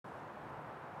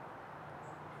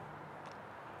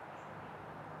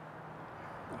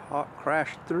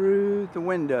crashed through the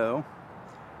window.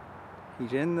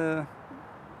 He's in the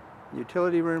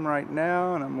utility room right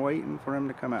now, and I'm waiting for him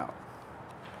to come out.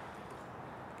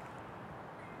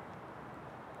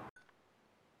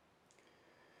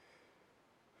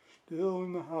 Still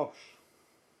in the house.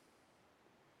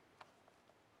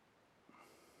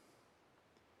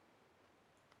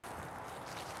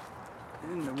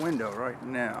 In the window right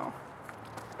now.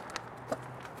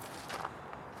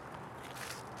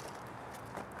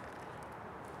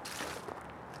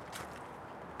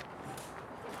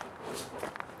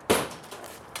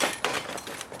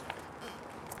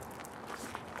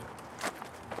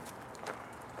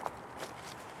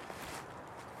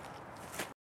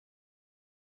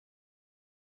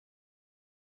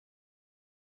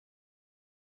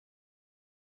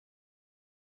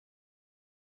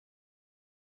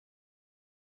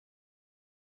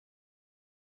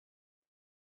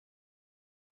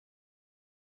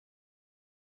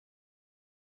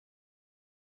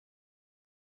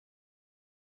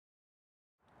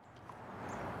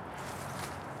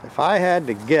 If I had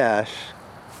to guess,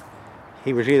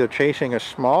 he was either chasing a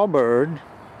small bird,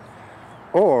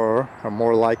 or a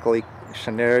more likely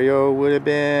scenario would have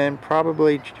been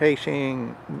probably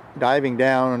diving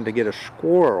down to get a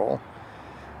squirrel.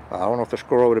 I don't know if the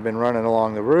squirrel would have been running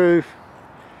along the roof,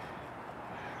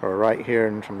 or right here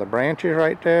in from the branches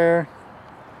right there.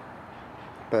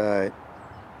 But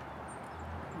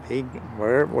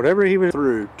whatever he was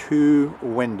through, 2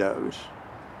 windows.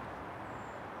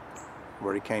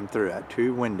 Where he came through at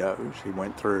 2 windows he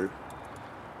went through,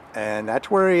 and that's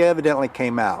where he evidently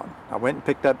came out. I went and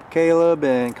picked up Caleb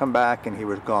and come back and he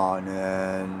was gone,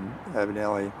 and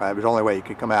evidently it was the only way he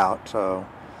could come out, so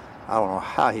I don't know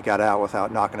how he got out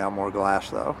without knocking out more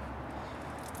glass though.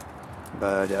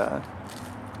 But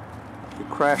he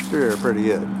crashed through here pretty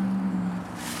good.